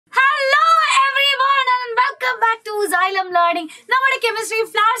Xylem Learning. നമ്മുടെ chemistry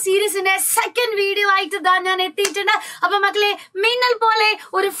flower seriesന്റെ second video ആയിട്ട് ഞാൻ എത്തിയിട്ടുണ്ട്. അപ്പോൾ മക്കളെ മിന്നൽ പോലെ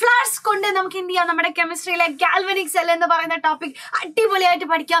ഒരു ഫ്ലാഷ് കൊണ്ട് നമുക്ക് എന്ത് ചെയ്യാം, നമ്മുടെ കെമിസ്ട്രിയിലെ ഗാൽവനിക് സെൽ എന്ന് പറയുന്ന ടോപ്പിക് അടിപൊളിയായിട്ട്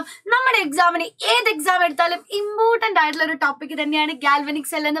പഠിക്കാം. നമ്മുടെ എക്സാമിന് ഏത് എക്സാം എടുത്താലും ഇമ്പോർട്ടന്റ് ആയിട്ടുള്ള ഒരു ടോപ്പിക് തന്നെയാണ് ഗാൽവനിക്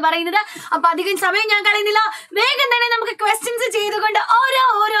സെൽ എന്ന് പറയുന്നത്. അപ്പൊ അധികം സമയം ഞാൻ കളയുന്നില്ല, വേഗം തന്നെ നമുക്ക് ക്വസ്റ്റ്യൻസ് ചെയ്തുകൊണ്ട്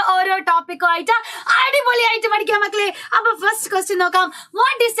ഓരോ ടോപ്പിക്കുമായിട്ട് അടിപൊളിയായിട്ട് പഠിക്കാം മക്കളെ. അപ്പൊ ഫസ്റ്റ് ക്വസ്റ്റ്യൻ നോക്കാം.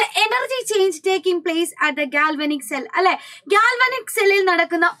 What is the energy change taking place at the galvanic cell? അല്ലെ, ഗാൽവനിക് സെല്ലിൽ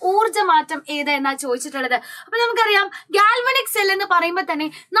നടക്കുന്ന ഊർജ്ജമാറ്റം ഏതാ ചോദിച്ചിട്ടുള്ളത്. അപ്പൊ നമുക്കറിയാം ഗാൽവനിക് സെൽ എന്ന് പറയുമ്പോൾ തന്നെ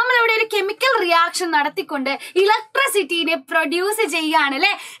നമ്മൾ ഇവിടെ ഒരു കെമിക്കൽ റിയാക്ഷൻ നടത്തിക്കൊണ്ട് ഇലക്ട്രിസിറ്റിനെ പ്രൊഡ്യൂസ് ചെയ്യാണ്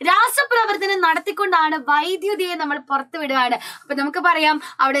അല്ലെ, രാസപ്രവർത്തനം നടത്തിക്കൊണ്ടാണ് വൈദ്യുതിയെ നമ്മൾ പുറത്തുവിടുകയാണ്. അപ്പൊ നമുക്ക് പറയാം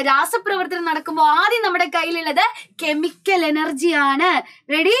അവിടെ രാസപ്രവർത്തനം നടക്കുമ്പോൾ ആദ്യം നമ്മുടെ കയ്യിലുള്ളത് കെമിക്കൽ എനർജിയാണ്.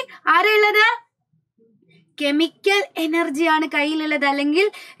 റെഡി? ആരുള്ളത്? കെമിക്കൽ എനർജിയാണ് കയ്യിലുള്ളത്, അല്ലെങ്കിൽ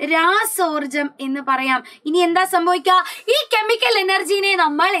രാസോർജം എന്ന് പറയാം. ഇനി എന്താ സംഭവിക്കുക? ഈ കെമിക്കൽ എനർജിനെ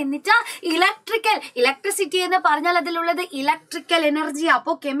നമ്മൾ എന്നിട്ട് ഇലക്ട്രിസിറ്റി എന്ന് പറഞ്ഞാൽ അതിലുള്ളത് ഇലക്ട്രിക്കൽ എനർജി.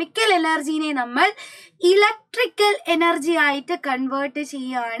 അപ്പോൾ കെമിക്കൽ എനർജിനെ നമ്മൾ ഇലക്ട്രിക്കൽ എനർജി ആയിട്ട് കൺവേർട്ട്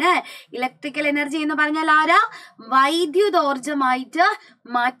ചെയ്യാണ്. ഇലക്ട്രിക്കൽ എനർജി എന്ന് പറഞ്ഞാൽ ആരാ? വൈദ്യുതോർജമായിട്ട്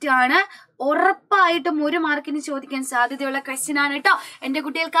മാറ്റാണ്. ഉറപ്പായിട്ടും 1 മാർക്കിന് ചോദിക്കാൻ സാധ്യതയുള്ള ക്വസ്റ്റ്യൻ ആണ് കേട്ടോ. എന്റെ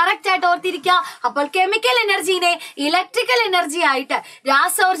കുട്ടികൾ കറക്റ്റ് ആയിട്ട് ഓർത്തിരിക്കുക. അപ്പോൾ കെമിക്കൽ എനർജിനെ ഇലക്ട്രിക്കൽ എനർജി ആയിട്ട്,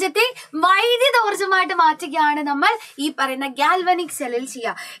 രാസോർജത്തെ വൈദ്യുതോർജമായിട്ട് മാറ്റുകയാണ് നമ്മൾ ഈ പറയുന്ന ഗാൽവനിക് സെല്ലിൽ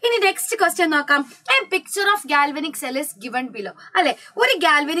ചെയ്യുക. ഇനി നെക്സ്റ്റ് ക്വസ്റ്റ്യൻ നോക്കാം. A picture of galvanic cell is given below. അല്ലെ, ഒരു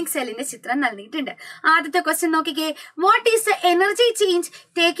ഗാൽവനിക് സെല്ലിന്റെ ചിത്രം നൽകിയിട്ടുണ്ട്. ആദ്യത്തെ ക്വസ്റ്റ്യൻ നോക്കിക്കേ. What is the energy change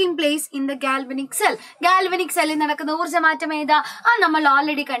taking place in the galvanic cell? Galvanic സെല്ലിൽ നടക്കുന്ന ഊർജ്ജമാറ്റം ഏതാ? നമ്മൾ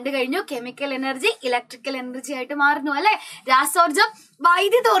ഓൾറെഡി കണ്ടു കഴിഞ്ഞു. കെമിക്കൽ എനർജി ഇലക്ട്രിക്കൽ എനർജി ആയിട്ട് മാറുന്നു അല്ലെ, രാസോർജം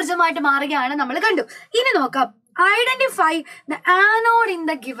വൈദ്യുതോർജമായിട്ട് മാറുകയാണ് നമ്മൾ കണ്ടു. ഇനി നോക്കാം. Identify the anode in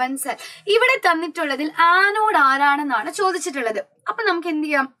the given cell. ഇവിടെ തന്നിട്ടുള്ളതിൽ ആനോഡ് ആരാണെന്നാണ് ചോദിച്ചിട്ടുള്ളത്. അപ്പൊ നമുക്ക് എന്ത്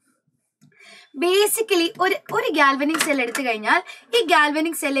ചെയ്യാം? ബേസിക്കലി ഒരു ഗാൽവനിക് സെൽ എടുത്തു കഴിഞ്ഞാൽ ഈ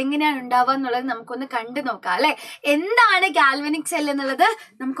ഗാൽവനിക് സെൽ എങ്ങനെയാണ് ഉണ്ടാവുക എന്നുള്ളത് നമുക്കൊന്ന് കണ്ടു നോക്കാം അല്ലെ. എന്താണ് ഗാൽവനിക് സെൽ എന്നുള്ളത്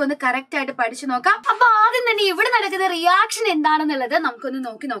നമുക്കൊന്ന് കറക്റ്റ് ആയിട്ട് പഠിച്ചു നോക്കാം. അപ്പൊ ആദ്യം തന്നെ ഇവിടെ നടക്കുന്ന റിയാക്ഷൻ എന്താണെന്നുള്ളത് നമുക്കൊന്ന്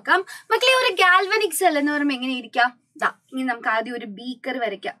നോക്കി നോക്കാം മക്കളെ. ഒരു ഗാൽവനിക് സെൽ എന്ന് പറയുമ്പോൾ എങ്ങനെ ഇരിക്കാം? ഇനി നമുക്ക് ആദ്യം ഒരു ബീക്കർ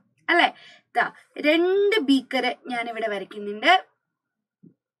വരയ്ക്കാം അല്ലെ. 2 ബീക്കർ ഞാൻ ഇവിടെ വരയ്ക്കുന്നുണ്ട്.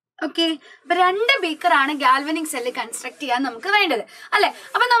 ഓക്കെ, അപ്പൊ 2 ബീക്കറാണ് ഗാൽവനിക് സെല്ല് കൺസ്ട്രക്ട് ചെയ്യാൻ നമുക്ക് വേണ്ടത് അല്ലെ.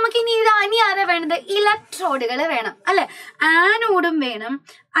 അപ്പൊ നമുക്ക് ഇനി ആരാ വേണ്ടത്? ഇലക്ട്രോഡുകൾ വേണം അല്ലെ. ആനോഡും വേണം,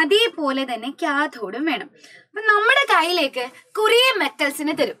 അതേപോലെ തന്നെ കാഥോഡും വേണം. അപ്പൊ നമ്മുടെ കയ്യിലേക്ക് കുറെ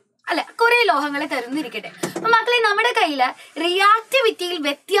മെറ്റൽസിനെ തരും അല്ലെ, കുറെ ലോഹങ്ങളെ തരുന്നിരിക്കട്ടെ. അപ്പൊ മക്കളെ നമ്മുടെ കയ്യില് റിയാക്ടിവിറ്റിയിൽ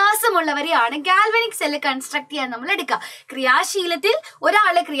വ്യത്യാസമുള്ളവരെയാണ് ഗാൽവനിക് സെല്ല് കൺസ്ട്രക്ട് ചെയ്യാൻ നമ്മൾ എടുക്കുക. ക്രിയാശീലത്തിൽ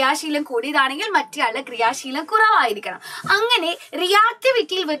ഒരാളുടെ ക്രിയാശീലം കൂടിയതാണെങ്കിൽ മറ്റേ ആളുടെ ക്രിയാശീലം കുറവായിരിക്കണം. അങ്ങനെ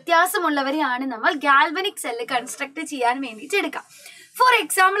റിയാക്ടിവിറ്റിയിൽ വ്യത്യാസമുള്ളവരെയാണ് നമ്മൾ ഗാൽവനിക് സെല്ല് കൺസ്ട്രക്ട് ചെയ്യാൻ വേണ്ടിയിട്ട് എടുക്കുക. ഫോർ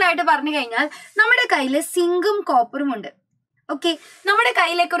എക്സാമ്പിൾ ആയിട്ട് പറഞ്ഞു കഴിഞ്ഞാൽ നമ്മുടെ കയ്യിൽ സിങ്കും കോപ്പറും ഉണ്ട്. ഓക്കെ, നമ്മുടെ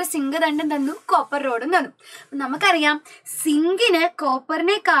കയ്യിലേക്ക് ഒരു സിങ്ക് ദണ്ഡം തന്നു, കോപ്പർ റോഡും തന്നു. നമുക്കറിയാം സിങ്കിന്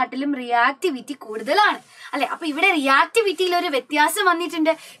കോപ്പറിനെക്കാട്ടിലും റിയാക്ടിവിറ്റി കൂടുതലാണ് അല്ലെ. അപ്പൊ ഇവിടെ റിയാക്ടിവിറ്റിയിൽ ഒരു വ്യത്യാസം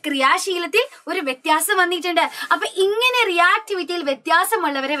വന്നിട്ടുണ്ട്, ക്രിയാശീലത്തിൽ ഒരു വ്യത്യാസം വന്നിട്ടുണ്ട്. അപ്പൊ ഇങ്ങനെ റിയാക്ടിവിറ്റിയിൽ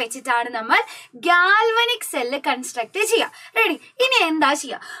വ്യത്യാസമുള്ളവരെ വെച്ചിട്ടാണ് നമ്മൾ ഗാൽവനിക് സെല്ല് കൺസ്ട്രക്ട് ചെയ്യുക. റെഡി? ഇനി എന്താ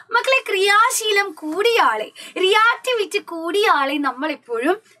ചെയ്യുക മക്കളെ? ക്രിയാശീലം കൂടിയ ആളെ, റിയാക്ടിവിറ്റി കൂടിയ ആളെ നമ്മൾ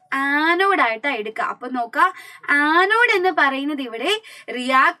എപ്പോഴും ആനോഡായിട്ടാ എടുക്കുക. അപ്പൊ നോക്കാം, ആനോഡ് എന്ന് പറയുന്നത് ഇവിടെ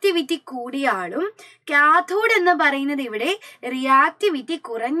റിയാക്ടിവിറ്റി കൂടിയ ആളും കാഥോഡ് എന്ന് പറയുന്നത് ഇവിടെ റിയാക്ടിവിറ്റി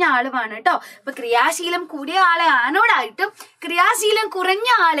കുറഞ്ഞ ആളുമാണ് കേട്ടോ. അപ്പൊ ക്രിയാശീലം കൂടിയ ആളെ ആനോഡായിട്ടും ക്രിയാശീലം കുറഞ്ഞ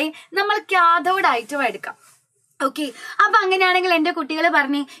ആളെ നമ്മൾ കാഥോഡായിട്ടും എടുക്കാം. ഓക്കെ, അപ്പൊ അങ്ങനെയാണെങ്കിൽ എന്റെ കുട്ടികൾ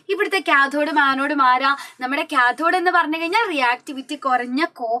പറഞ്ഞേ, ഇവിടുത്തെ കാഥോഡും ആനോഡും ആരാ? നമ്മുടെ കാഥോഡ് എന്ന് പറഞ്ഞു കഴിഞ്ഞാൽ റിയാക്ടിവിറ്റി കുറഞ്ഞ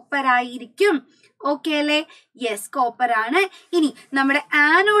കോപ്പർ ആയിരിക്കും. ഓക്കെ അല്ലേ? യെസ്, കോപ്പർ ആണ്. ഇനി നമ്മുടെ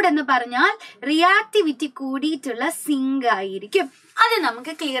ആനോഡ് എന്ന് പറഞ്ഞാൽ റിയാക്ടിവിറ്റി കൂടിയിട്ടുള്ള സിങ്ക് ആയിരിക്കും. അത്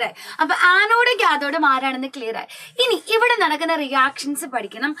നമുക്ക് ക്ലിയർ ആയി. അപ്പൊ ആനോഡും കാഥോഡും ആരാണെന്ന് ക്ലിയർ ആയി. ഇനി ഇവിടെ നടക്കുന്ന റിയാക്ഷൻസ്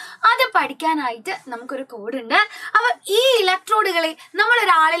പഠിക്കണം. അത് പഠിക്കാനായിട്ട് നമുക്കൊരു കോഡ് ഉണ്ട്. അപ്പൊ ഈ ഇലക്ട്രോഡുകളെ നമ്മൾ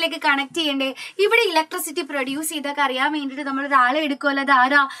ഒരാളിലേക്ക് കണക്ട് ചെയ്യണ്ടേ? ഇവിടെ ഇലക്ട്രിസിറ്റി പ്രൊഡ്യൂസ് ചെയ്തൊക്കെ അറിയാൻ വേണ്ടിയിട്ട് നമ്മൾ ഒരാളെ എടുക്കുമല്ലോ. അത്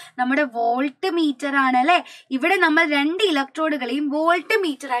ആരാ? നമ്മുടെ വോൾട്ട് മീറ്റർ ആണ് അല്ലെ. ഇവിടെ നമ്മൾ 2 ഇലക്ട്രോഡുകളെയും വോൾട്ട്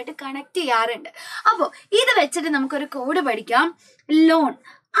മീറ്റർ ആയിട്ട് കണക്ട് ചെയ്യാറുണ്ട്. അപ്പോ ഇത് വെച്ചിട്ട് നമുക്കൊരു കോഡ് പഠിക്കാം. ലോൺ,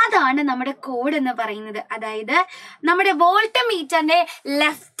 അതാണ് നമ്മുടെ കോഡ് എന്ന് പറയുന്നത്. അതായത് നമ്മുടെ വോൾട്ട് മീറ്ററിന്റെ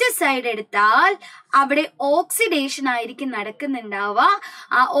ലെഫ്റ്റ് സൈഡ് എടുത്താൽ അവിടെ ഓക്സിഡേഷൻ ആയിരിക്കും നടക്കുന്നുണ്ടാവുക.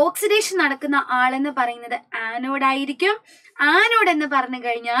 ആ ഓക്സിഡേഷൻ നടക്കുന്ന ആളെന്ന് പറയുന്നത് ആനോഡ് ആയിരിക്കും. ആനോഡ് എന്ന് പറഞ്ഞു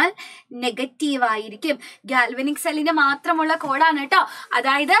കഴിഞ്ഞാൽ നെഗറ്റീവ് ആയിരിക്കും. ഗാൽവനിക് സെല്ലിന്റെ മാത്രമുള്ള കോഡാണ് കേട്ടോ.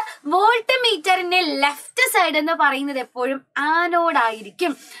 അതായത് വോൾട്ട് മീറ്ററിന്റെ ലെഫ്റ്റ് സൈഡ് എന്ന് പറയുന്നത് എപ്പോഴും ആനോഡ്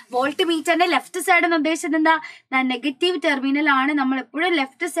ആയിരിക്കും. വോൾട്ട് മീറ്ററിന്റെ ലെഫ്റ്റ് സൈഡ് എന്ന് ഉദ്ദേശിച്ചത് എന്താ? നെഗറ്റീവ് ടെർമിനൽ ആണ് നമ്മൾ എപ്പോഴും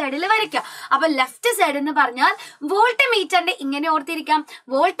ലെഫ്റ്റ് സൈഡിൽ വരയ്ക്കുക. അപ്പൊ ലെഫ്റ്റ് സൈഡ് എന്ന് പറഞ്ഞാൽ വോൾട്ട് മീറ്ററിന്റെ ഇങ്ങനെ ഓർത്തിരിക്കാം,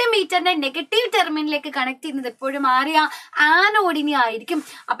 വോൾട്ട് മീറ്ററിന്റെ നെഗറ്റീവ് ടെർമിനലിലേക്ക് കണക്ട് ചെയ്യുന്നത് എപ്പോഴും ആരെയാ? ആനോഡിനെ ആയിരിക്കും.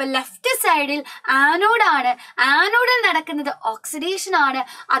 അപ്പൊ ലെഫ്റ്റ് സൈഡിൽ ആനോഡാണ്. ആനോഡിൽ നടക്കുന്നത് ഓക്സിഡേഷൻ ആണ്.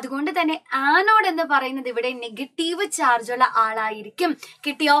 അതുകൊണ്ട് തന്നെ ആനോഡ് എന്ന് പറയുന്നത് ഇവിടെ നെഗറ്റീവ് ചാർജ് ഉള്ള ആളായിരിക്കും.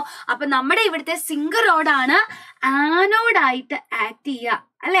 കിട്ടിയോ? അപ്പൊ നമ്മുടെ ഇവിടുത്തെ സിങ്ക് റോഡാണ് ആനോഡായിട്ട് ആക്ട് ചെയ്യുക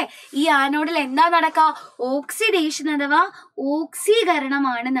അല്ലെ. ഈ ആനോഡിൽ എന്താ നടക്കുക? ഓക്സിഡേഷൻ അഥവാ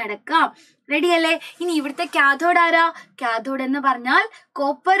ഓക്സീകരണമാണ് നടക്കുക. റെഡി അല്ലേ? ഇനി ഇവിടുത്തെ കാഥോഡ് ആരാ? കാഥോഡ് എന്ന് പറഞ്ഞാൽ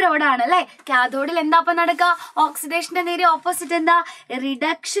കോപ്പർ റോഡാണ് അല്ലെ. കാഥോഡിൽ എന്താ അപ്പൊ നടക്കുക? ഓക്സിഡേഷന്റെ നേരെ ഓപ്പോസിറ്റ് എന്താ?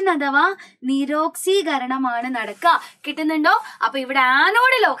 റിഡക്ഷൻ അഥവാ നിരോക്സീകരണമാണ് നടക്കുക. കിട്ടുന്നുണ്ടോ? അപ്പൊ ഇവിടെ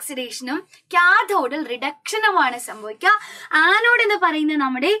ആനോഡിൽ ഓക്സിഡേഷനും കാഥോഡിൽ റിഡക്ഷനുമാണ് സംഭവിക്കുക. ആനോഡ് എന്ന് പറയുന്നത്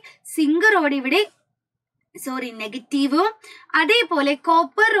നമ്മുടെ സിങ്ക് റോഡ് ഇവിടെ നെഗറ്റീവും, അതേപോലെ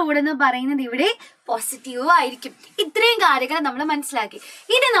കോപ്പർ റോഡ് എന്ന് പറയുന്നത് ഇവിടെ പോസിറ്റീവും ആയിരിക്കും. ഇത്രയും കാര്യങ്ങൾ നമ്മൾ മനസ്സിലാക്കി.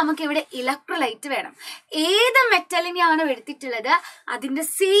 ഇനി നമുക്ക് ഇവിടെ ഇലക്ട്രോലൈറ്റ് വേണം. ഏത് മെറ്റലിനെയാണ് എടുത്തിട്ടുള്ളത് അതിന്റെ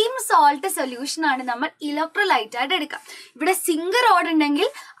സെയിം സോൾട്ട് സൊല്യൂഷൻ ആണ് നമ്മൾ ഇലക്ട്രോലൈറ്റ് ആയിട്ട് എടുക്കാം. ഇവിടെ സിങ്ക് റോഡ് ഉണ്ടെങ്കിൽ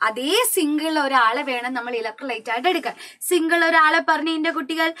അതേ സിംഗിൾ ഒരാളെ വേണം നമ്മൾ ഇലക്ട്രോലൈറ്റ് ആയിട്ട് എടുക്കാൻ. സിംഗിൾ ഒരാളെ പറഞ്ഞ എന്റെ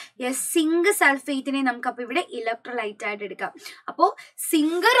കുട്ടികൾ, സിങ്ക് സൾഫേറ്റിനെ നമുക്ക് അപ്പൊ ഇവിടെ ഇലക്ട്രോലൈറ്റ് ആയിട്ട് എടുക്കാം. അപ്പോ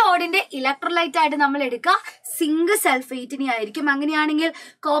സിങ്ക് റോഡിന്റെ ഇലക്ട്രോലൈറ്റ് ആയിട്ട് നമ്മൾ എടുക്കുക സിങ്ക് സൾഫേറ്റിനെ ആയിരിക്കും. അങ്ങനെയാണെങ്കിൽ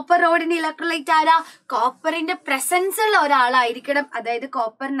കോപ്പർ റോഡിന്റെ ഇലക്ട്രോലൈറ്റ് ആരാ? കോപ്പറിന്റെ പ്രസൻസ് ഉള്ള ഒരാളായിരിക്കണം. അതായത്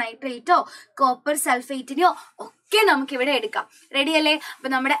കോപ്പർ നൈട്രേറ്റോ കോപ്പർ സൾഫേറ്റിനെയോ ഒക്കെ നമുക്ക് ഇവിടെ എടുക്കാം. റെഡി അല്ലേ? അപ്പൊ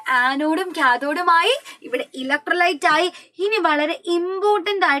നമ്മുടെ ആനോഡും കാഥോഡുമായി ഇവിടെ ഇലക്ട്രോലൈറ്റ് ആയി. ഇനി വളരെ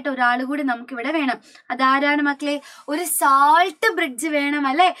ഇമ്പോർട്ടന്റ് ആയിട്ട് ഒരാൾ കൂടി നമുക്ക് ഇവിടെ വേണം. അതാരാണ് മക്കളെ? ഒരു സാൾട്ട് ബ്രിഡ്ജ് വേണം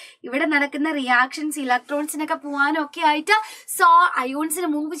അല്ലെ. ഇവിടെ നടക്കുന്ന റിയാക്ഷൻസ് ഇലക്ട്രോൺസിനൊക്കെ പോകാനും ഒക്കെ ആയിട്ട് അയോൺസിന്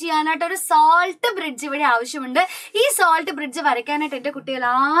മൂവ് ചെയ്യാനായിട്ട് ഒരു സാൾട്ട് ബ്രിഡ്ജ് ഇവിടെ ആവശ്യമുണ്ട്. ഈ സാൾട്ട് ബ്രിഡ്ജ് വരയ്ക്കാനായിട്ട് എന്റെ കുട്ടികൾ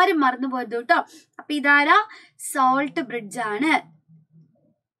ആരും മറന്നു പോയത് കേട്ടോ. അപ്പൊ ഇതാരാ? സാൾട്ട് ബ്രിഡ്ജ് ആണ്.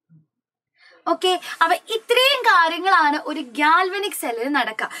 ഓക്കെ, അപ്പൊ ഇത്രയും കാര്യങ്ങളാണ് ഒരു ഗാൽവനിക് സെല്ലിൽ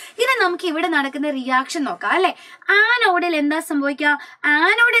നടക്കുക. ഇനി നമുക്ക് ഇവിടെ നടക്കുന്ന റിയാക്ഷൻ നോക്കാം അല്ലെ. ആനോഡിൽ എന്താ സംഭവിക്കുക?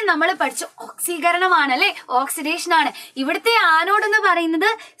 ആനോഡിൽ നമ്മൾ പഠിച്ചു ഓക്സീകരണമാണ് അല്ലെ, ഓക്സിഡേഷൻ ആണ്. ഇവിടുത്തെ ആനോഡ് എന്ന് പറയുന്നത്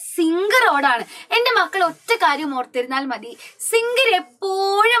സിങ്ക് റോഡാണ്. എന്റെ മക്കൾ ഒറ്റ കാര്യം ഓർത്തിരുന്നാൽ മതി. സിങ്കിൽ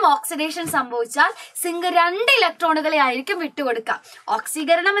എപ്പോഴും ഓക്സിഡേഷൻ സംഭവിച്ചാൽ സിങ്ക് 2 ഇലക്ട്രോണുകളെ ആയിരിക്കും വിട്ടുകൊടുക്കുക.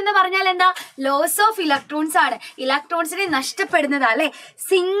 ഓക്സീകരണം എന്ന് പറഞ്ഞാൽ എന്താ? ലോസ് ഓഫ് ഇലക്ട്രോൺസ് ആണ്. ഇലക്ട്രോൺസിനെ നഷ്ടപ്പെടുന്നത് അല്ലെ.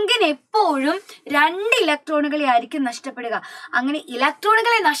 സിങ്കിന് എപ്പോഴും 2 ഇലക്ട്രോണുകളെ ആയിരിക്കും നഷ്ടപ്പെടുക. അങ്ങനെ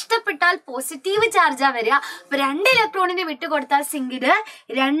ഇലക്ട്രോണുകളെ നഷ്ടപ്പെട്ടാൽ പോസിറ്റീവ് ചാർജാ വരിക. അപ്പൊ 2 ഇലക്ട്രോണിനെ വിട്ടുകൊടുത്താൽ സിങ്കിന്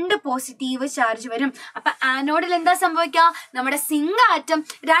 2 പോസിറ്റീവ് ചാർജ് വരും. അപ്പൊ ആനോഡിൽ എന്താ സംഭവിക്കുക? നമ്മുടെ സിങ്ക് ആറ്റം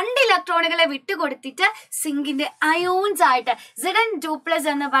 2 ഇലക്ട്രോണുകളെ വിട്ടുകൊടുത്തിട്ട് സിങ്കിന്റെ അയോൺസ് ആയിട്ട് Zn2+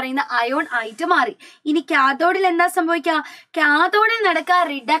 എന്ന് പറയുന്ന അയോൺ ആയിട്ട് മാറി. ഇനി കാഥോഡിൽ എന്താ സംഭവിക്കുക? കാഥോഡിൽ നടക്കുക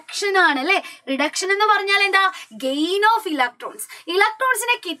റിഡക്ഷൻ ആണ് അല്ലെ. റിഡക്ഷൻ എന്ന് പറഞ്ഞാൽ എന്താ? Gain of electrons.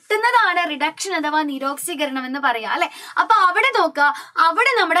 ഇലക്ട്രോൺസിനെ കിട്ടുന്നതാണ് റിഡക്ഷൻ അഥവാ നിരോക്സീകരണം എന്ന് പറയാം അല്ലെ. അപ്പൊ അവിടെ നോക്കുക,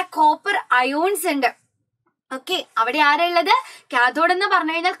 അവിടെ നമ്മുടെ കോപ്പർ അയോൺസ് ഉണ്ട്. ഓക്കെ, അവിടെ ആരാ ഉള്ളത്? കാഥോഡ് എന്ന്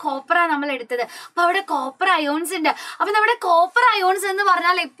പറഞ്ഞു കഴിഞ്ഞാൽ കോപ്പറാണ് നമ്മൾ എടുത്തത്. അപ്പൊ അവിടെ കോപ്പർ അയോൺസ് ഉണ്ട്. അപ്പൊ നമ്മുടെ കോപ്പർ അയോൺസ് എന്ന്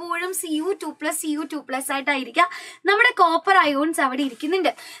പറഞ്ഞാൽ എപ്പോഴും Cu2+ ആയിട്ടായിരിക്കാം. നമ്മുടെ കോപ്പർ അയോൺസ് അവിടെ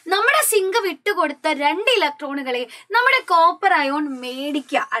ഇരിക്കുന്നുണ്ട്. നമ്മുടെ സിങ്ക് വിട്ടുകൊടുത്ത 2 ഇലക്ട്രോണുകളെ നമ്മുടെ കോപ്പർ അയോൺ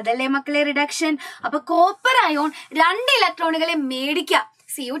മേടിക്കുക. അതല്ലേ മക്കളെ റിഡക്ഷൻ? അപ്പൊ കോപ്പർ അയോൺ 2 ഇലക്ട്രോണുകളെ മേടിക്കുക.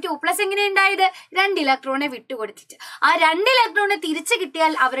 Cu2+ എങ്ങനെ ഉണ്ടായത്? 2 ഇലക്ട്രോണെ വിട്ടുകൊടുത്തിട്ട്. ആ 2 ഇലക്ട്രോണെ തിരിച്ചു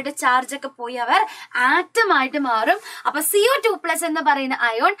കിട്ടിയാൽ അവരുടെ ചാർജ് ഒക്കെ പോയി അവർ ആറ്റമായിട്ട് മാറും. അപ്പൊ Cu2+ എന്ന് പറയുന്ന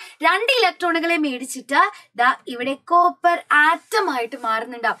അയോൺ 2 ഇലക്ട്രോണുകളെ മേടിച്ചിട്ട് ദാ ഇവിടെ കോപ്പർ ആറ്റമായിട്ട്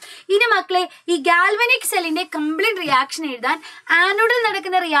മാറുന്നുണ്ടാവും. ഇനി മക്കളെ, ഈ ഗാൽവനിക് സെല്ലിന്റെ കംപ്ലീറ്റ് റിയാക്ഷൻ എഴുതാൻ ആനോഡിൽ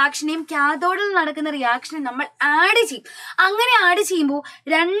നടക്കുന്ന റിയാക്ഷനെയും കാഥോഡിൽ നടക്കുന്ന റിയാക്ഷനെയും നമ്മൾ ആഡ് ചെയ്യും. അങ്ങനെ ആഡ് ചെയ്യുമ്പോൾ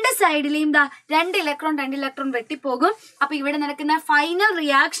 2 സൈഡിലെയും ദാ 2 ഇലക്ട്രോൺ വെട്ടിപ്പോകും. അപ്പൊ ഇവിടെ നടക്കുന്ന ഫൈനൽ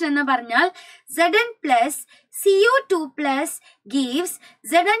റിയാക്ഷൻ എന്ന് പറഞ്ഞാൽ Zn+ Cu2+ gives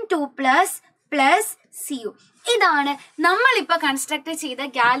Zn2+ Cu. ഇതാണ് നമ്മളിപ്പോ കൺസ്ട്രക്ട് ചെയ്ത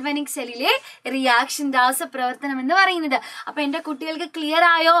ഗാൽവനിക് സെല്ലിലെ റിയാക്ഷൻ രാസപ്രവർത്തനം എന്ന് പറയുന്നത്. അപ്പൊ എന്റെ കുട്ടികൾക്ക് ക്ലിയർ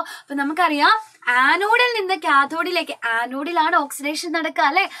ആയോ? അപ്പൊ നമുക്കറിയാം ആനോഡിൽ നിന്ന് കാഥോഡിലേക്ക്, ആനോഡിലാണ് ഓക്സിഡേഷൻ നടക്കുക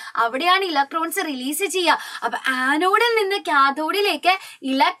അല്ലെ, അവിടെയാണ് ഇലക്ട്രോൺസ് റിലീസ് ചെയ്യുക. അപ്പൊ ആനോഡിൽ നിന്ന് കാഥോഡിലേക്ക്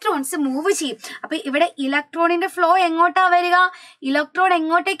ഇലക്ട്രോൺസ് മൂവ് ചെയ്യും. അപ്പൊ ഇവിടെ ഇലക്ട്രോണിന്റെ ഫ്ലോ എങ്ങോട്ടാ വരിക? ഇലക്ട്രോൺ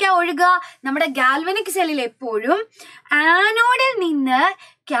എങ്ങോട്ടേക്കാ ഒഴുകുക? നമ്മുടെ ഗാൽവനിക് സെല്ലിൽ എപ്പോഴും ആനോഡിൽ നിന്ന്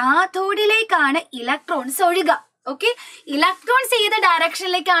കാഥോഡിലേക്കാണ് ഇലക്ട്രോൺസ് ഒഴുകുക. ഓക്കെ, ഇലക്ട്രോൺസ് ഏത്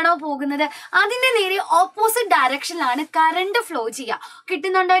ഡയറക്ഷനിലേക്കാണോ പോകുന്നത് അതിന്റെ നേരെ ഓപ്പോസിറ്റ് ഡയറക്ഷനിലാണ് കറണ്ട് ഫ്ലോ ചെയ്യുക.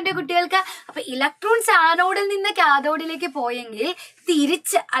 കിട്ടുന്നുണ്ടോ എന്റെ കുട്ടികൾക്ക്? അപ്പൊ ഇലക്ട്രോൺസ് ആനോഡിൽ നിന്ന് കാഥോഡിലേക്ക് പോയെങ്കിൽ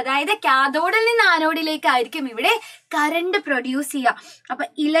തിരിച്ച്, അതായത് കാഥോഡിൽ നിന്ന് ആനോഡിലേക്കായിരിക്കും ഇവിടെ കറണ്ട് പ്രൊഡ്യൂസ് ചെയ്യുക. അപ്പൊ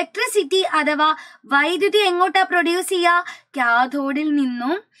ഇലക്ട്രിസിറ്റി അഥവാ വൈദ്യുതി എങ്ങോട്ടാ പ്രൊഡ്യൂസ് ചെയ്യുക? കാഥോഡിൽ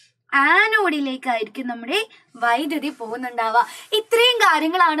നിന്നും ആനോഡിലേക്കായിരിക്കും നമ്മുടെ വൈദ്യുതി പോകുന്നുണ്ടാവുക. ഇത്രയും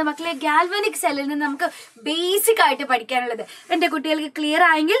കാര്യങ്ങളാണ് മക്കളെ ഗാൽവാനിക് സെല്ലിൽ നിന്ന് നമുക്ക് ബേസിക് ആയിട്ട് പഠിക്കാനുള്ളത്. എന്റെ കുട്ടികൾക്ക് ക്ലിയർ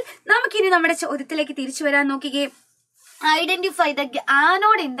ആയെങ്കിൽ നമുക്കിനി നമ്മുടെ ചോദ്യത്തിലേക്ക് തിരിച്ചു വരാൻ. നോക്കിക്കേ, identify the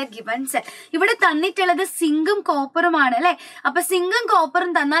anode in the given cell. ഇവിടെ തന്നിട്ടുള്ളത് സിങ്കും കോപ്പറുമാണ് അല്ലെ. അപ്പൊ സിങ്കും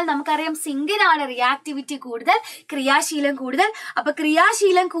കോപ്പറും തന്നാൽ നമുക്കറിയാം സിങ്കിനാണ് റിയാക്ടിവിറ്റി കൂടുതൽ, ക്രിയാശീലം കൂടുതൽ. അപ്പൊ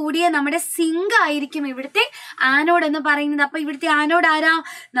ക്രിയാശീലം കൂടിയ നമ്മുടെ സിങ്ക് ആയിരിക്കും ഇവിടുത്തെ ആനോഡ് എന്ന് പറയുന്നത്. അപ്പൊ ഇവിടുത്തെ ആനോഡ് ആരാ?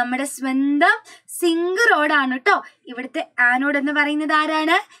 നമ്മുടെ സ്വന്തം സിങ്ക് റോഡാണ് കേട്ടോ. ഇവിടുത്തെ ആനോഡ് എന്ന് പറയുന്നത്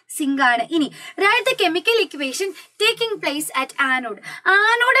ആരാണ്? സിങ്ക് ആണ്. ഇനി write the chemical equation taking place at anode.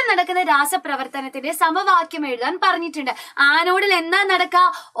 ആനോഡിൽ നടക്കുന്ന രാസപ്രവർത്തനത്തിന്റെ സമവാക്യം എഴുതാൻ പറഞ്ഞിട്ടുണ്ട്. ആനോഡിൽ എന്താ നടക്കുക?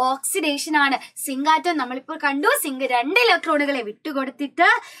 ഓക്സിഡേഷൻ ആണ്. സിങ്ക് ആറ്റം നമ്മളിപ്പോൾ കണ്ടു, സിങ്ക് 2 ഇലക്ട്രോണുകളെ വിട്ടുകൊടുത്തിട്ട്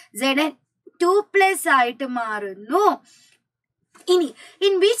Zn2+ ആയിട്ട് മാറുന്നു. ഇനി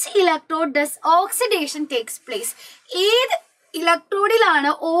in which electrode does oxidation takes place? ഏത് ഇലക്ട്രോഡിലാണ്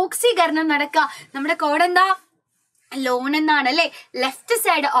ഓക്സീകരണം നടക്കുക? നമ്മുടെ കോഡ് എന്താ? ലോൺ എന്നാണ് അല്ലെ. Left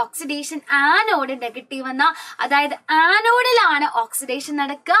side oxidation, anode negative എന്ന, അതായത് ആനോഡിലാണ് ഓക്സിഡേഷൻ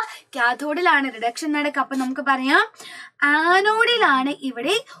നടക്കുക, കാഥോഡിലാണ് റിഡക്ഷൻ നടക്കുക. അപ്പൊ നമുക്ക് പറയാം ആനോഡിലാണ്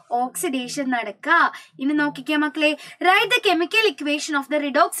ഇവിടെ ഓക്സിഡേഷൻ നടക്കുക. ഇനി നോക്കിക്കേ മക്കളെ, write the chemical equation of the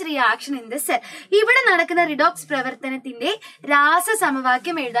redox reaction in the cell. ഇവിടെ നടക്കുന്ന റിഡോക്സ് പ്രവർത്തനത്തിന്റെ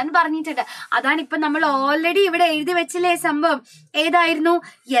രാസസമവാക്യം എഴുതാൻ പറഞ്ഞിട്ടുണ്ട്. അതാണ് ഇപ്പൊ നമ്മൾ ഓൾറെഡി ഇവിടെ എഴുതി വെച്ചില്ലേ സംഭവം. ഏതായിരുന്നു?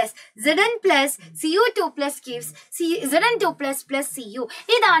 Yes, Zn+Cu2+ gives Zn2+ Cu.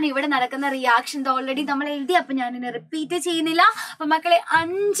 ഇതാണ് ഇവിടെ നടക്കുന്ന റിയാക്ഷൻ. ഓൾറെഡി നമ്മൾ എഴുതി, അപ്പൊ ഞാനിനെ റിപ്പീറ്റ് ചെയ്യുന്നില്ല. അപ്പൊ മക്കളെ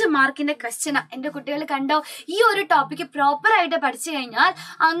 5 മാർക്കിന്റെ ക്വസ്റ്റ്യൻ എന്റെ കുട്ടികൾ കണ്ടോ? ഈ ഒരു ടോപ്പിക്ക് പ്രോപ്പർ ആയിട്ട് പഠിച്ചു കഴിഞ്ഞാൽ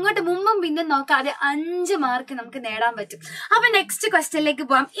അങ്ങോട്ട് മുമ്പും പിന്നും നോക്കാതെ 5 മാർക്ക് നമുക്ക് നേടാൻ പറ്റും. അപ്പൊ നെക്സ്റ്റ് ക്വസ്റ്റ്യനിലേക്ക്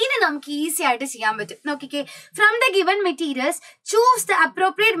പോവാം. ഇനി നമുക്ക് ഈസി ആയിട്ട് ചെയ്യാൻ പറ്റും. നോക്കിക്കേ, from the given materials choose the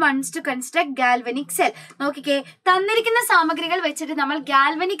appropriate once to construct galvanic cell. നോക്കിക്കേ, തന്നിരിക്കുന്ന സാമഗ്രികൾ വെച്ചിട്ട് നമ്മൾ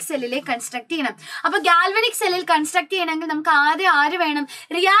ഗാൽവനിക് സെല്ലിലെ കൺസ്ട്രക്ട് ചെയ്യണം. അപ്പൊ ഗാൽവനിക് സെല്ലിൽ കൺസ്ട്രക്ട് ചെയ്യണമെങ്കിൽ നമുക്ക് ആദ്യം ആര് വേണം?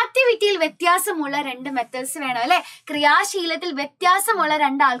 റിയാക്ടിവിറ്റിയിൽ വ്യത്യാസമുള്ള 2 മെറ്റൽസ് വേണം അല്ലെ. ക്രിയാശീലത്തിൽ വ്യത്യാസമുള്ള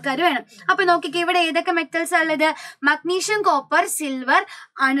 2 ആൾക്കാർ വേണം. അപ്പൊ നോക്കിക്കേ, ഇവിടെ ഏതൊക്കെ മെറ്റൽസ് ഉള്ളത്? മഗ്നീഷ്യം, കോപ്പർ, സിൽവർ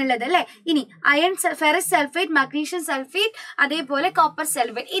ആണുള്ളത് അല്ലെ. ഇനി iron, ferrous sulphate, magnesium sulphate, അതേപോലെ കോപ്പർ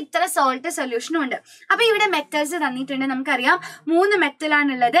സൾഫേറ്റ്, ഇത്ര സോൾട്ട് സൊല്യൂഷനും ഉണ്ട്. അപ്പൊ ഇവിടെ മെറ്റൽസ് തന്നിട്ടുണ്ട്. നമുക്കറിയാം 3 മെറ്റൽ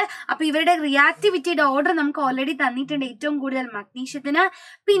ആണുള്ളത്. അപ്പൊ ഇവരുടെ റിയാക്ടിവിറ്റിയുടെ ഓർഡർ നമുക്ക് ഓൾറെഡി തന്നിട്ടുണ്ട്. ഏറ്റവും കൂടുതൽ മഗ്നീഷ്യത്തിന്,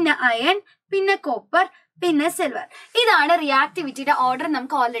 പിന്നെ അയൺ, പിന്നെ കോപ്പർ, പിന്നെ സിൽവർ. ഇതാണ് റിയാക്ടിവിറ്റിയുടെ ഓർഡർ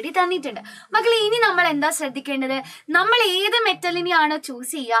നമുക്ക് ഓൾറെഡി തന്നിട്ടുണ്ട്. മക്കളെ, ഇനി നമ്മൾ എന്താ ശ്രദ്ധിക്കേണ്ടത്? നമ്മൾ ഏത് മെറ്റലിനെയാണോ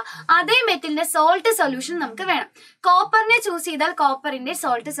ചൂസ് ചെയ്യുക അതേ മെറ്റലിന്റെ സോൾട്ട് സൊല്യൂഷൻ നമുക്ക് വേണം. കോപ്പറിനെ ചൂസ് ചെയ്താൽ കോപ്പറിന്റെ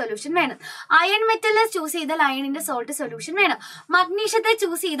സോൾട്ട് സൊല്യൂഷൻ വേണം. അയൺ മെറ്റലിനെ ചൂസ് ചെയ്താൽ അയണിന്റെ സോൾട്ട് സൊല്യൂഷൻ വേണം. മഗ്നീഷ്യത്തെ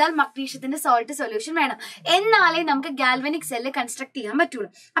ചൂസ് ചെയ്താൽ മഗ്നീഷ്യത്തിന്റെ സോൾട്ട് സൊല്യൂഷൻ വേണം. എന്നാലേ നമുക്ക് ഗാൽവനിക് സെല്ല് കൺസ്ട്രക്ട് ചെയ്യാൻ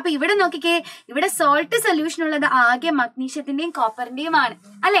പറ്റുള്ളൂ. അപ്പൊ ഇവിടെ നോക്കിക്കേ, ഇവിടെ സോൾട്ട് സൊല്യൂഷൻ ഉള്ളത് ആകെ മഗ്നീഷ്യത്തിന്റെയും കോപ്പറിന്റെയും ആണ്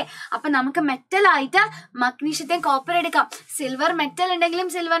അല്ലെ. അപ്പൊ നമുക്ക് മെറ്റൽ ആയിട്ട് മഗ്നീഷ്യത്തെയും കോപ്പർ എടുക്കാം. സിൽവർ മെറ്റൽ ഉണ്ടെങ്കിലും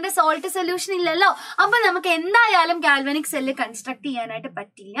സിൽവറിന്റെ സോൾട്ട് സൊല്യൂഷൻ ഇല്ലല്ലോ. അപ്പൊ നമുക്ക് എന്തായാലും ഗാൽവനിക് സെല്ല് കൺസ്ട്രക്ട് ചെയ്യാനായിട്ട്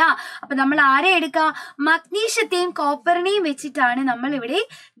പറ്റില്ല. അപ്പൊ നമ്മൾ ആരെ എടുക്കുക? മഗ്നീഷ്യത്തെയും കോപ്പറിനെയും വെച്ചിട്ടാണ് നമ്മൾ ഇവിടെ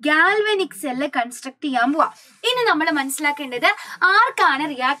ഗാൽവനിക് സെല്ല് കൺസ്ട്രക്ട് ചെയ്യാൻ പോവാ. ഇനി നമ്മൾ മനസ്സിലാക്കേണ്ടത് ആർക്കാണ്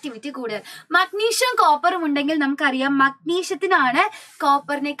റിയാക്ടിവിറ്റി കൂടുതൽ? മഗ്നീഷ്യം കോപ്പറും ഉണ്ടെങ്കിൽ നമുക്കറിയാം മഗ്നീഷ്യത്തിനാണ്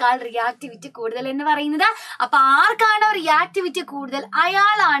കോപ്പറിനേക്കാൾ റിയാക്ടിവിറ്റി കൂടുതൽ എന്ന് പറയുന്നത്. അപ്പൊ ആർക്കാണോ റിയാക്ടിവിറ്റി കൂടുതൽ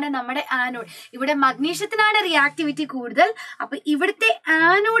അയാളാണ് നമ്മുടെ ആനോഡ്. ഇവിടെ മഗ്നീഷ്യത്തിനാണ് റിയാക്ടിവിറ്റി കൂടുതൽ. അപ്പൊ ഇവിടുത്തെ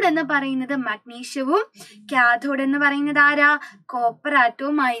ആനോഡ് എന്ന് പറയുന്നത് മഗ്നീഷ്യവും കാഥോഡ് എന്ന് പറയുന്നത് ആരാ? കോപ്പർ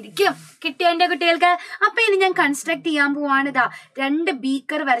ആറ്റവും ആയിരിക്കും. കിട്ടിയ എന്റെ കുട്ടികൾക്ക്? അപ്പൊ ഇനി ഞാൻ കൺസ്ട്രക്ട് ചെയ്യാൻ പോവാണ്. ഇതാ 2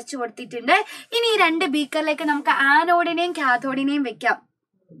 ബീക്കർ വരച്ചു കൊടുത്തിട്ടുണ്ട്. ഇനി ഈ 2 ബീക്കറിലേക്ക് നമുക്ക് ആനോഡിനെയും കാഥോഡിനെയും വെക്കാം.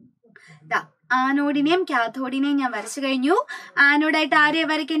 ആനോഡിനെയും കാഥോഡിനെയും ഞാൻ വരച്ചു കഴിഞ്ഞു. ആനോഡായിട്ട് ആരെയാ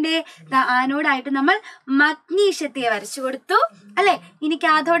വരയ്ക്കണ്ടേ? ആനോഡായിട്ട് നമ്മൾ മഗ്നീഷ്യത്തെ വരച്ചു കൊടുത്തു അല്ലെ. ഇനി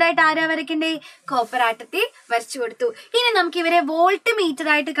കാഥോഡായിട്ട് ആരാ വരയ്ക്കണ്ടേ? കോപ്പർ ആറ്റത്തെ വരച്ചു കൊടുത്തു. ഇനി നമുക്ക് ഇവരെ വോൾട്ട് മീറ്റർ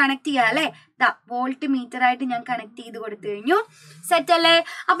ആയിട്ട് കണക്ട് ചെയ്യാം അല്ലെ. വോൾട്ട് മീറ്റർ ആയിട്ട് ഞാൻ കണക്ട് ചെയ്ത് കൊടുത്തു കഴിഞ്ഞു. സെറ്റ് അല്ലേ?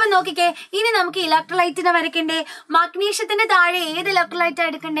 അപ്പൊ നോക്കിക്കേ, ഇനി നമുക്ക് ഇലക്ട്രോലൈറ്റിനെ വരയ്ക്കണ്ടേ? മഗ്നീഷ്യത്തിന്റെ താഴെ ഏത് ഇലക്ട്രോലൈറ്റ്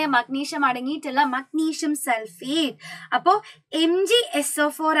എടുക്കണ്ടേ? മഗ്നീഷ്യം അടങ്ങിയിട്ടുള്ള മഗ്നീഷ്യം സൾഫേറ്റ്. അപ്പോ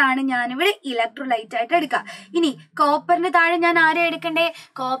MgSO4 ആണ് ഞാനിവിടെ ഇലക്ട്രോലൈറ്റ് ആയിട്ട് എടുക്കുക. ഇനി കോപ്പറിന്റെ താഴെ ഞാൻ ആരെ എടുക്കണ്ടേ?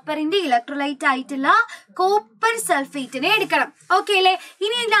 കോപ്പറിന്റെ ഇലക്ട്രോലൈറ്റ് ആയിട്ടുള്ള കോപ്പർ സൾഫേറ്റിനെ എടുക്കണം. ഓക്കെ അല്ലേ?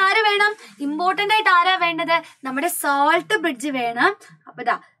 ഇനി ഇതിൽ ആര് വേണം? ഇമ്പോർട്ടന്റ് ആയിട്ട് ആരാ വേണ്ടത്? നമ്മുടെ സോൾട്ട് ബ്രിഡ്ജ് വേണം. അപ്പൊ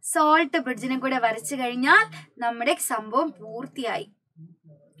ദാ സോൾട്ട് ബ്രിഡ്ജിനും കൂടെ വരച്ചു കഴിഞ്ഞാൽ നമ്മുടെ സംഭവം പൂർത്തിയായി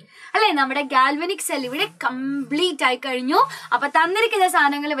അല്ലെ. നമ്മുടെ ഗാൽവനിക് സെൽ ഇവിടെ കംപ്ലീറ്റ് ആയി കഴിഞ്ഞു. അപ്പൊ തന്നിരിക്കുന്ന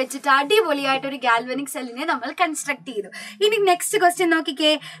സാധനങ്ങൾ വെച്ചിട്ട് അടിപൊളിയായിട്ട് ഒരു ഗാൽവനിക് സെല്ലിനെ നമ്മൾ കൺസ്ട്രക്ട് ചെയ്തു. ഇനി നെക്സ്റ്റ് ക്വസ്റ്റ്യൻ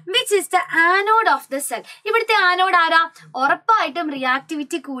നോക്കിക്കേ, which is the anode of the cell. ഇവിടുത്തെ ആനോഡ് ആരാ? ഉറപ്പായിട്ടും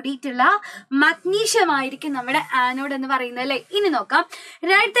റിയാക്ടിവിറ്റി കൂടിയിട്ടുള്ള മഗ്നീഷ്യം ആയിരിക്കും നമ്മുടെ ആനോഡ് എന്ന് പറയുന്നത് അല്ലെ. ഇനി നോക്കാം,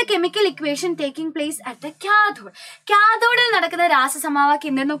 write the chemical equation taking place at the cathode. കാഥോഡിൽ നടക്കുന്ന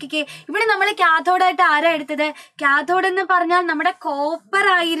രാസസമവാക്യം എന്താ നോക്കിക്കേ. ഇവിടെ നമ്മൾ കാഥോഡായിട്ട് ആരാ എടുത്തത്? കാഥോഡ് എന്ന് പറഞ്ഞാൽ നമ്മുടെ കോപ്പർ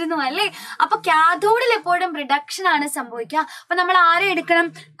ആയിരുന്നു അല്ലേ. അപ്പൊ കാഥോഡിൽ എപ്പോഴും റിഡക്ഷൻ ആണ് സംഭവിക്കുക. അപ്പൊ നമ്മൾ ആരെ എടുക്കണം?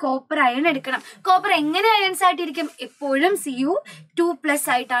 കോപ്പർ അയൺ എടുക്കണം. കോപ്പർ എങ്ങനെ അയൺസ് ആയിട്ടിരിക്കും? എപ്പോഴും Cu2+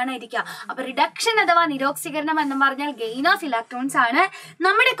 ആയിട്ടാണ് ഇരിക്കുക. അപ്പൊ റിഡക്ഷൻ അഥവാ നിരോക്സീകരണം എന്ന് പറഞ്ഞാൽ ഗെയിൻ ഓഫ് ഇലക്ട്രോൺസ് ആണ്.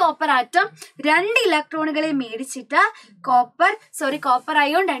 നമ്മുടെ കോപ്പർ ആറ്റം 2 ഇലക്ട്രോണുകളെ മേടിച്ചിട്ട് കോപ്പർ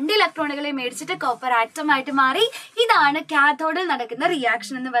അയോൺ 2 ഇലക്ട്രോണുകളെ മേടിച്ചിട്ട് കോപ്പർ ആറ്റം ആയിട്ട് മാറി. ഇതാണ് കാഥോഡിൽ നടക്കുന്ന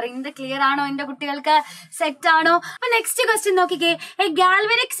റിയാക്ഷൻ എന്ന് പറയുന്നത്. ക്ലിയർ ആണോ എന്റെ കുട്ടികൾക്ക്? സെറ്റ് ആണോ? അപ്പൊ നെക്സ്റ്റ് ക്വസ്റ്റ്യൻ നോക്കിക്കേ, A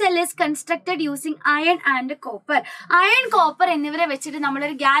galvanic cell is constructed using iron and copper. Iron, copper എന്നിവരെ വെച്ചിട്ട്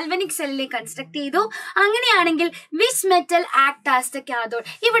നമ്മളൊരു ഗാൽവനിക് സെല്ലിനെ കൺസ്ട്രക്ട് ചെയ്തു. അങ്ങനെയാണെങ്കിൽ which metal act as the cathode.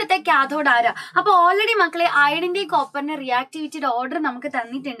 ഇവിടുത്തെ കാഥോഡ് ആരാ? അപ്പൊ ഓൾറെഡി മക്കളെ അയണിന്റെയും കോപ്പറിന്റെ റിയാക്ടിവിറ്റിയുടെ ഓർഡർ നമുക്ക്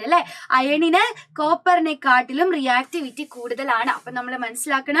തന്നിട്ടുണ്ട് അല്ലെ. അയണിന് കോപ്പറിനെക്കാട്ടിലും റിയാക്ടിവിറ്റി കൂടുതലാണ്. അപ്പൊ നമ്മൾ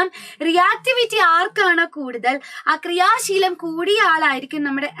മനസ്സിലാക്കണം, റിയാക്ടിവിറ്റി ആർക്കാണോ കൂടുതൽ ആ ക്രിയാശീലം കൂടിയ ആളായിരിക്കും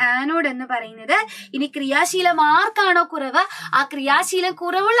നമ്മുടെ ആനോഡ് എന്ന് പറയുന്നത്. ഇനി ക്രിയാശീലം ആർക്കാണോ കുറവ് ആ ക്രിയാശീലം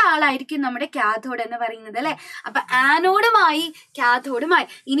കുറവുള്ള ആളായിരിക്കും നമ്മുടെ കാഥോഡ് എന്ന് പറയുന്നത് അല്ലെ. അപ്പൊ ആനോഡുമായി കാഥോഡുമായി.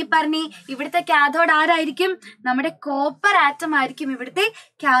 ഇനി പറഞ്ഞേ, ഇവിടുത്തെ കാഥോഡ് ആരായിരിക്കും? നമ്മുടെ കോപ്പർ ആറ്റം ആയിരിക്കും ഇവിടുത്തെ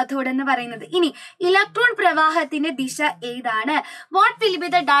കാഥോഡ് എന്ന് പറയുന്നത്. ഇനി ഇലക്ട്രോൺ പ്രവാഹത്തിന്റെ ദിശ ഏതാണ്? What will be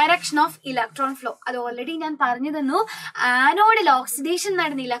the direction of electron flow? അത് ഓൾറെഡി ഞാൻ പറഞ്ഞു തന്നു. ആനോഡിൽ ഓക്സിഡേഷൻ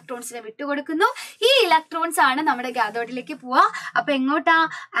നടന്ന ഇലക്ട്രോൺസിനെ വിട്ടുകൊടുക്കുന്നു. ഈ ഇലക്ട്രോൺസ് ആണ് നമ്മുടെ കാഥോഡിലേക്ക് പോവാ. അപ്പൊ എങ്ങോട്ടാ?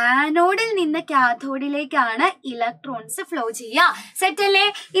 ആനോഡിൽ നിന്ന് കാഥോഡിലേക്കാണ് ഇലക്ട്രോൺസ് ഫ്ലോ ചെയ്യുക. സെറ്റ് അല്ലേ?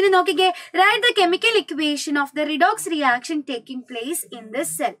 ഇനി നോക്കിക്കേ, write the chemical equation of the redox reaction taking place in the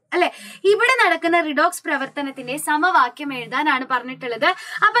cell അല്ലെ. ഇവിടെ നടക്കുന്ന റിഡോക്സ് പ്രവർത്തനത്തിന്റെ സമവാക്യം എഴുതാനാണ് പറഞ്ഞിട്ടുള്ളത്.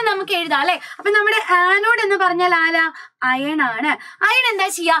 അപ്പൊ നമുക്ക് എഴുതാം അല്ലെ. അപ്പൊ നമ്മുടെ ആനോഡ് എന്ന് പറഞ്ഞാൽ ആരാ? അയൺ ആണ്. അയൺ എന്താ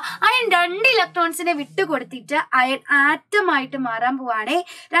ചെയ്യാ? അയൺ 2 ഇലക്ട്രോൺസിനെ വിട്ടുകൊടുത്തിട്ട് അയൺ ആറ്റമായിട്ട് മാറാൻ പോവാണേ.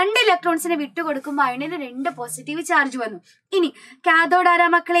 2 ഇലക്ട്രോൺസിനെ വിട്ടുകൊടുക്കുമ്പോൾ അയണിന് 2 പോസിറ്റീവ് ചാർജ് വന്നു. ഇനി കാഥോഡ് ആരാ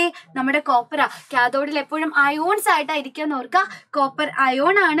മക്കളെ? നമ്മുടെ കോപ്പറാ. കാഥോഡിൽ എപ്പോഴും അയോൺസ് ആയിട്ടായിരിക്കും ഓർക്കുക. കോപ്പർ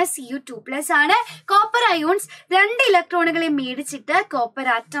അയോൺ ആണ്, Cu2+ ആണ്. കോപ്പർ അയോൺസ് 2 ഇലക്ട്രോണുകളെ മേടിച്ചിട്ട് കോപ്പർ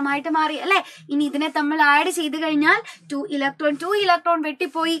ആറ്റമായിട്ട് മാറി അല്ലെ. ഇനി ഇതിനെ നമ്മൾ ആഡ് ചെയ്ത് കഴിഞ്ഞാൽ 2 ഇലക്ട്രോൺ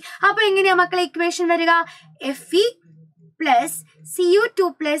വെട്ടിപ്പോയി. അപ്പൊ എങ്ങനെയാ മക്കളെ ഇക്വേഷൻ വരിക? Fe plus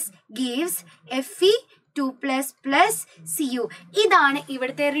Cu2+ gives Fe2+ Cu. ഇതാണ്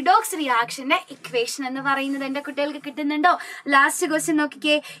ഇവിടുത്തെ റിഡോക്സ് റിയാക്ഷന്റെ ഇക്വേഷൻ എന്ന് പറയുന്നത്. എന്റെ കുട്ടികൾക്ക് കിട്ടുന്നുണ്ടോ? ലാസ്റ്റ് ക്വസ്റ്റ്യൻ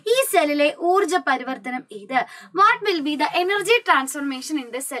നോക്കിക്കേ, ഈ സെല്ലിലെ ഊർജ്ജ പരിവർത്തനം ഏത്? What will be the energy transformation in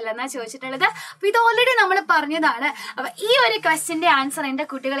the cell എന്നാ ചോദിച്ചിട്ടുള്ളത്. അപ്പൊ ഇത് ഓൾറെഡി നമ്മൾ പറഞ്ഞതാണ്. അപ്പൊ ഈ ഒരു ക്വസ്റ്റ്യന്റെ ആൻസർ എന്റെ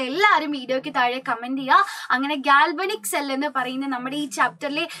കുട്ടികൾ എല്ലാവരും വീഡിയോയ്ക്ക് താഴെ കമന്റ് ചെയ്യുക. അങ്ങനെ ഗാൽവനിക് സെൽ എന്ന് പറയുന്ന നമ്മുടെ ഈ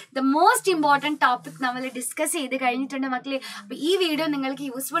ചാപ്റ്ററിലെ ദ മോസ്റ്റ് ഇമ്പോർട്ടന്റ് ടോപ്പിക് നമ്മൾ ഡിസ്കസ് ചെയ്ത് കഴിഞ്ഞിട്ടുണ്ട് മക്കളെ. അപ്പൊ ഈ വീഡിയോ നിങ്ങൾക്ക്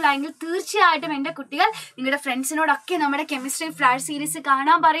യൂസ്ഫുൾ ആയെങ്കിൽ തീർച്ചയായിട്ടും എന്റെ കുട്ടികൾ നിങ്ങളുടെ ഫ്രണ്ട്സിനോടൊക്കെ നമ്മുടെ കെമിസ്ട്രി ഫ്ലാഷ് സീരീസ്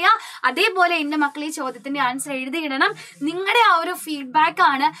കാണാൻ പറയാ. അതേപോലെ എന്റെ മക്കൾ ഈ ചോദ്യത്തിന്റെ ആൻസർ എഴുതിയിടണം. നിങ്ങളുടെ ആ ഒരു ഫീഡ്ബാക്ക്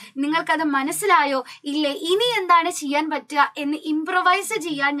ആണ്. നിങ്ങൾക്കത് മനസ്സിലായോ ഇല്ലേ, ഇനി എന്താണ് ചെയ്യാൻ പറ്റുക എന്ന് ഇംപ്രൊവൈസ്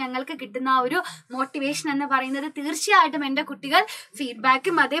ചെയ്യാൻ ഞങ്ങൾക്ക് കിട്ടുന്ന ആ ഒരു മോട്ടിവേഷൻ എന്ന് പറയുന്നത്. തീർച്ചയായിട്ടും എന്റെ കുട്ടികൾ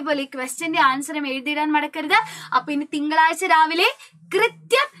ഫീഡ്ബാക്കും അതേപോലെ ഈ ക്വസ്റ്റ്യന്റെ ആൻസറും എഴുതിയിടാൻ മടക്കരുത്. അപ്പൊ ഇനി തിങ്കളാഴ്ച രാവിലെ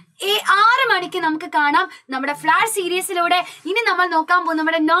കൃത്യം 6 മണിക്ക് നമുക്ക് കാണാം നമ്മുടെ ഫ്ലാഷ് സീരീസിലൂടെ. ഇനി നമ്മൾ നോക്കാൻ പോകുന്ന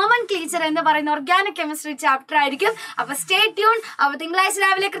നമ്മുടെ നോമൻക്ലേച്ചർ എന്ന് പറയുന്ന ഓർഗാനിക് കെമിസ്ട്രി ചാപ്റ്റർ ആയിരിക്കും. അപ്പൊ സ്റ്റേ ട്യൂൺ. അപ്പൊ തിങ്കളാഴ്ച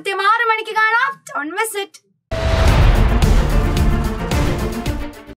രാവിലെ കൃത്യം 6 മണിക്ക് കാണാം. Don't miss it.